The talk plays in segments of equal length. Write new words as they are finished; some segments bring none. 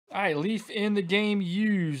All right, Leaf in the game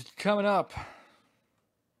used coming up.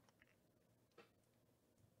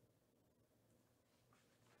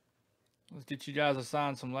 Let's get you guys to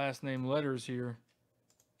sign some last name letters here.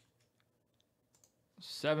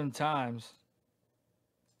 7 times.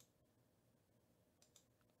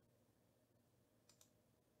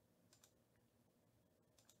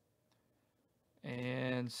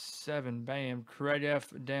 And 7. Bam. Craig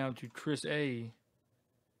F down to Chris A.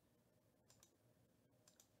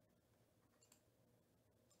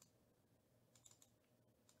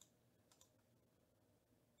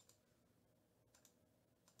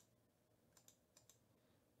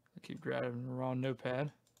 Keep grabbing the wrong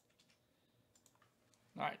notepad.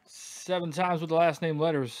 All right, 7 times with the last name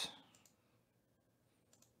letters.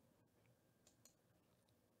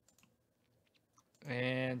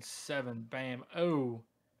 And 7. Bam. O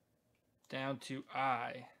down to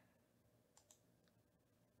I.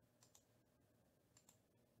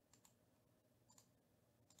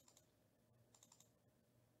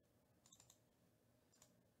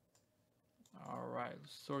 All right,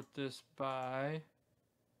 let's sort this by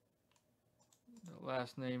the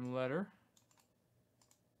last name letter.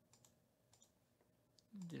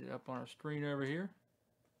 Get it up on our screen over here.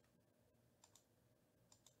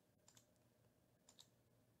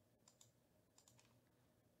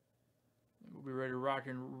 We'll be ready to rock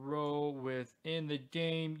and roll with in the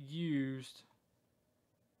game used.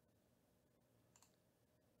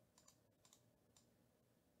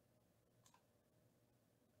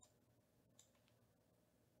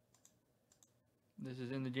 This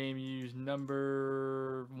is in the game used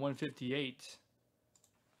number 158.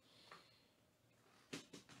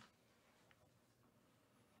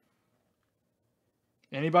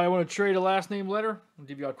 Anybody want to trade a last name letter? I'll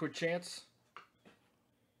give you a quick chance.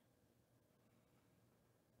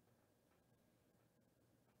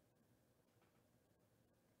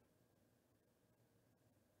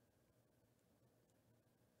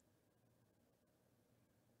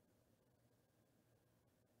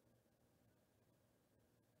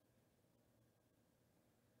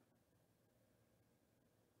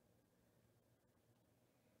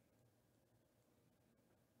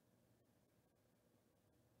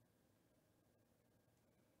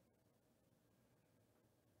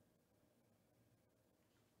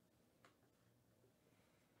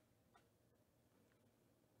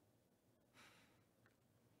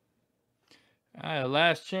 All right,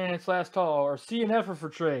 last chance, last call. Are C and F are for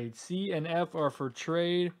trade? C and F are for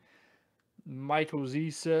trade. Michael Z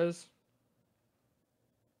says.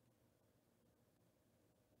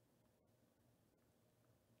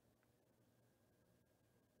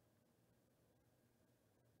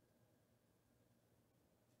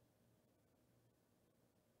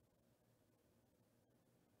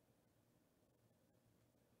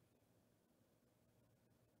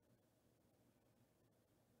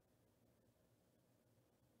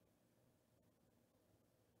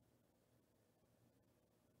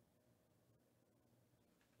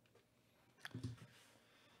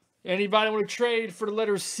 Anybody want to trade for the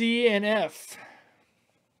letters C and F?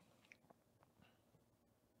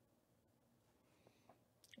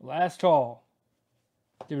 Last call.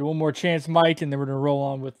 Give it one more chance, Mike, and then we're gonna roll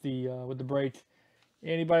on with the break.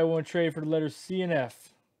 Anybody want to trade for the letters C and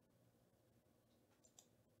F?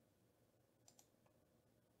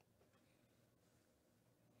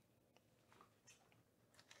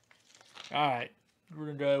 All right, we're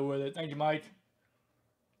gonna go with it. Thank you, Mike.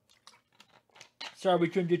 Sorry we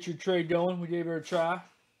couldn't get your trade going. We gave it a try.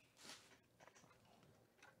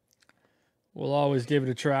 We'll always give it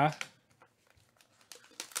a try.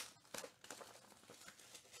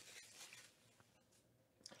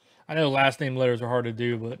 I know last name letters are hard to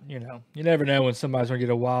do, but you know, you never know when somebody's gonna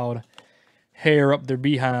get a wild hair up their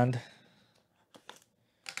behind.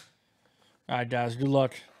 All right, guys, good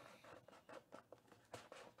luck.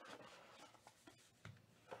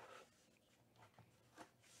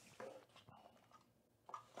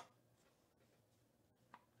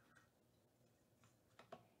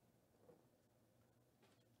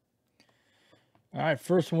 All right,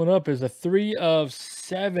 first one up is a 3 of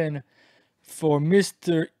 7 for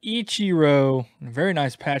Mr. Ichiro. Very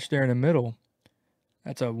nice patch there in the middle.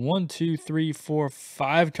 That's a 1, 2, 3, 4,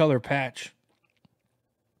 5 color patch.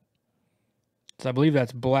 So I believe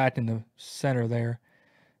that's black in the center there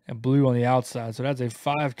and blue on the outside. So that's a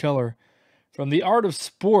 5 color from the Art of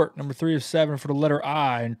Sport, number 3 of 7 for the letter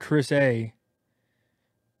I, and Chris A.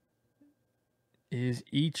 is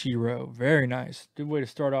Ichiro. Very nice. Good way to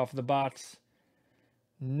start off the box.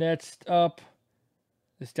 Next up,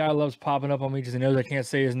 this guy loves popping up on me because he knows I can't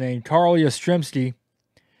say his name. Carl Yastrzemski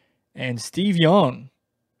and Steve Young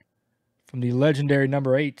from the legendary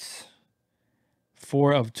number 8.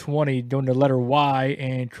 4 of 20, doing the letter Y,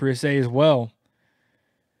 and Chris A as well.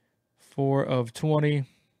 4 of 20.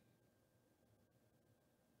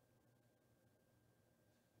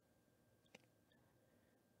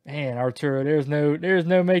 Man, Arturo, there's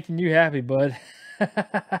no making you happy, bud.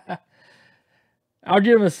 I'll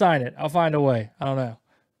get him to sign it. I'll find a way. I don't know.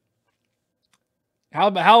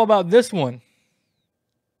 How about this one?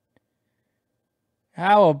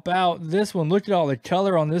 How about this one? Look at all the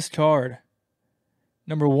color on this card.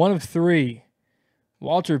 Number 1 of 3.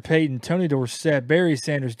 Walter Payton, Tony Dorsett, Barry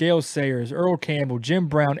Sanders, Dale Sayers, Earl Campbell, Jim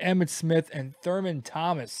Brown, Emmitt Smith, and Thurman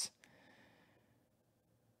Thomas.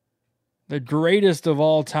 The greatest of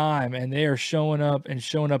all time, and they are showing up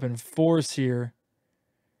in force here.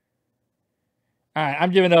 All right,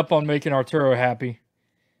 I'm giving up on making Arturo happy.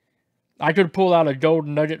 I could pull out a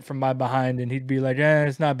golden nugget from my behind, and he'd be like,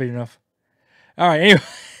 it's not big enough. All right,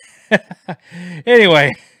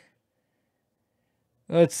 anyway.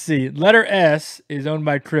 Let's see. Letter S is owned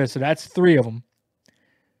by Chris, so that's 3 of them.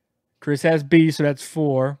 Chris has B, so that's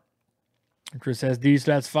 4. Chris has D,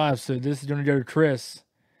 so that's 5. So this is going to go to Chris.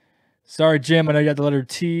 Sorry, Jim, I know you got the letter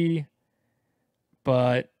T,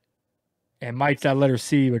 and Mike's got letter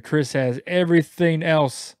C, but Chris has everything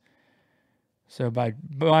else. So by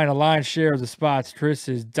buying a lion's share of the spots, Chris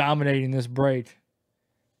is dominating this break.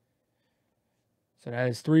 So that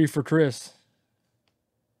is 3 for Chris.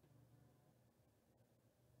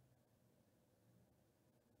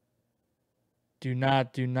 Do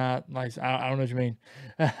not license. I don't know what you mean.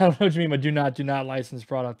 I don't know what you mean by do not license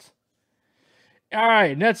products. All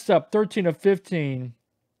right, next up, 13 of 15.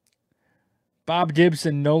 Bob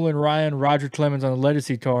Gibson, Nolan Ryan, Roger Clemens on the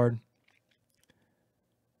legacy card.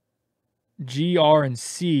 G, R, and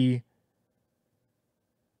C.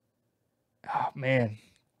 Oh, man.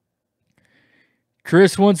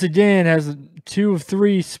 Chris, once again, has 2 of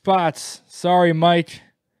 3 spots. Sorry, Mike.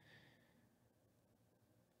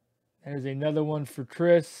 There's another one for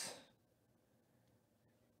Chris.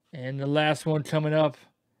 And the last one coming up,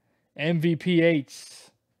 MVP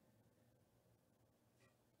 8.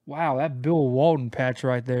 Wow, that Bill Walton patch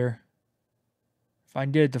right there. If I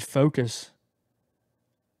can get it to focus.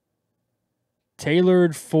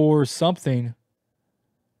 Tailored for something.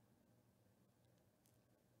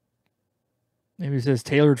 Maybe it says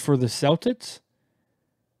tailored for the Celtics.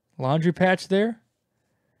 Laundry patch there.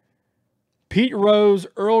 Pete Rose,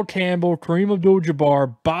 Earl Campbell, Kareem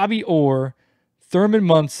Abdul-Jabbar, Bobby Orr, Thurman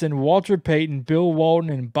Munson, Walter Payton, Bill Walton,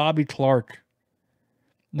 and Bobby Clark.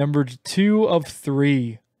 Numbered 2 of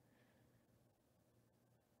 3.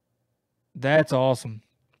 That's awesome.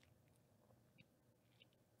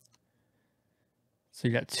 So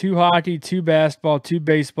you got 2 hockey, 2 basketball, 2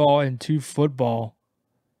 baseball, and 2 football.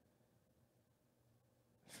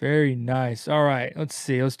 Very nice. All right, let's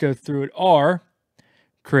see. Let's go through it. R,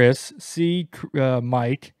 Chris. C,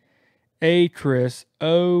 Mike. A, Chris.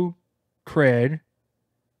 O, Craig.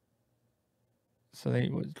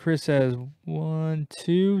 So Chris has 1,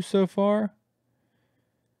 2 so far.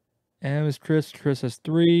 M is Chris. Chris has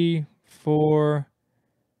 3, 4.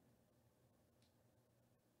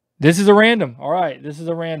 This is a random. All right, this is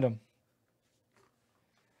a random.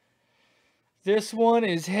 This one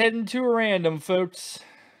is heading to a random, folks.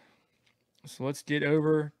 So let's get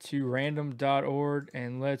over to random.org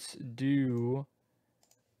and let's do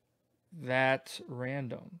that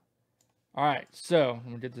random. All right, so I'm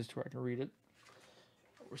going to get this to where I can read it.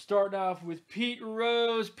 We're starting off with Pete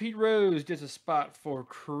Rose. Pete Rose gets a spot for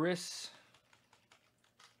Chris.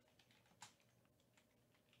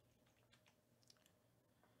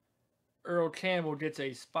 Earl Campbell gets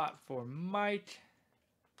a spot for Mike.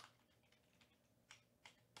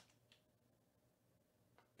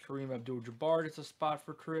 Kareem Abdul-Jabbar gets a spot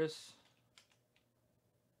for Chris.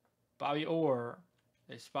 Bobby Orr,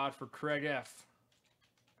 a spot for Craig F.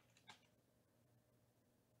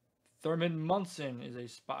 Thurman Munson is a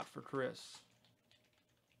spot for Chris.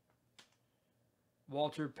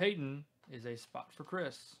 Walter Payton is a spot for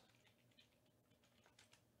Chris.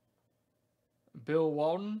 Bill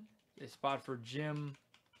Walton, a spot for Jim,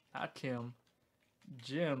 not Tim,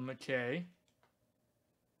 Jim McKay.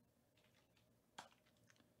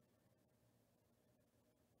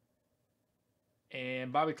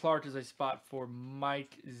 And Bobby Clark is a spot for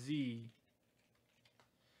Mike Z.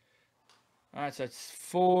 All right, so that's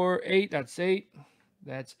 4, 8. That's 8.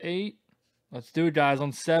 That's 8. Let's do it, guys.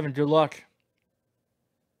 On 7. Good luck.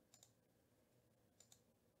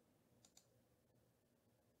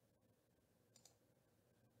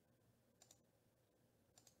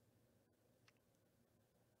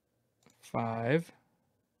 Five.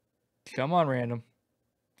 Come on, random.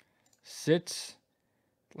 Sits.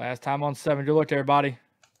 Last time on 7. Good luck, everybody.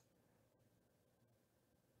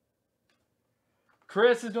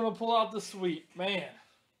 Chris is going to pull out the sweep. Man.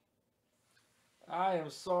 I am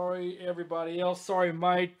sorry, everybody else. Sorry,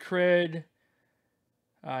 Mike, Craig,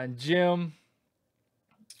 and Jim.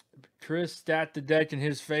 Chris stacked the deck in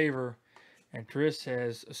his favor, and Chris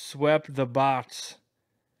has swept the box.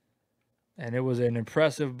 And it was an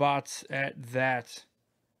impressive box at that.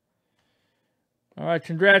 All right,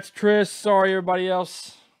 congrats, Chris. Sorry, everybody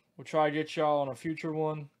else. We'll try to get y'all on a future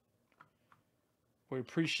one. We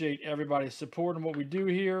appreciate everybody supporting what we do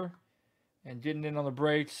here and getting in on the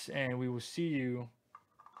breaks, and we will see you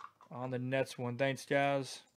on the next one. Thanks, guys.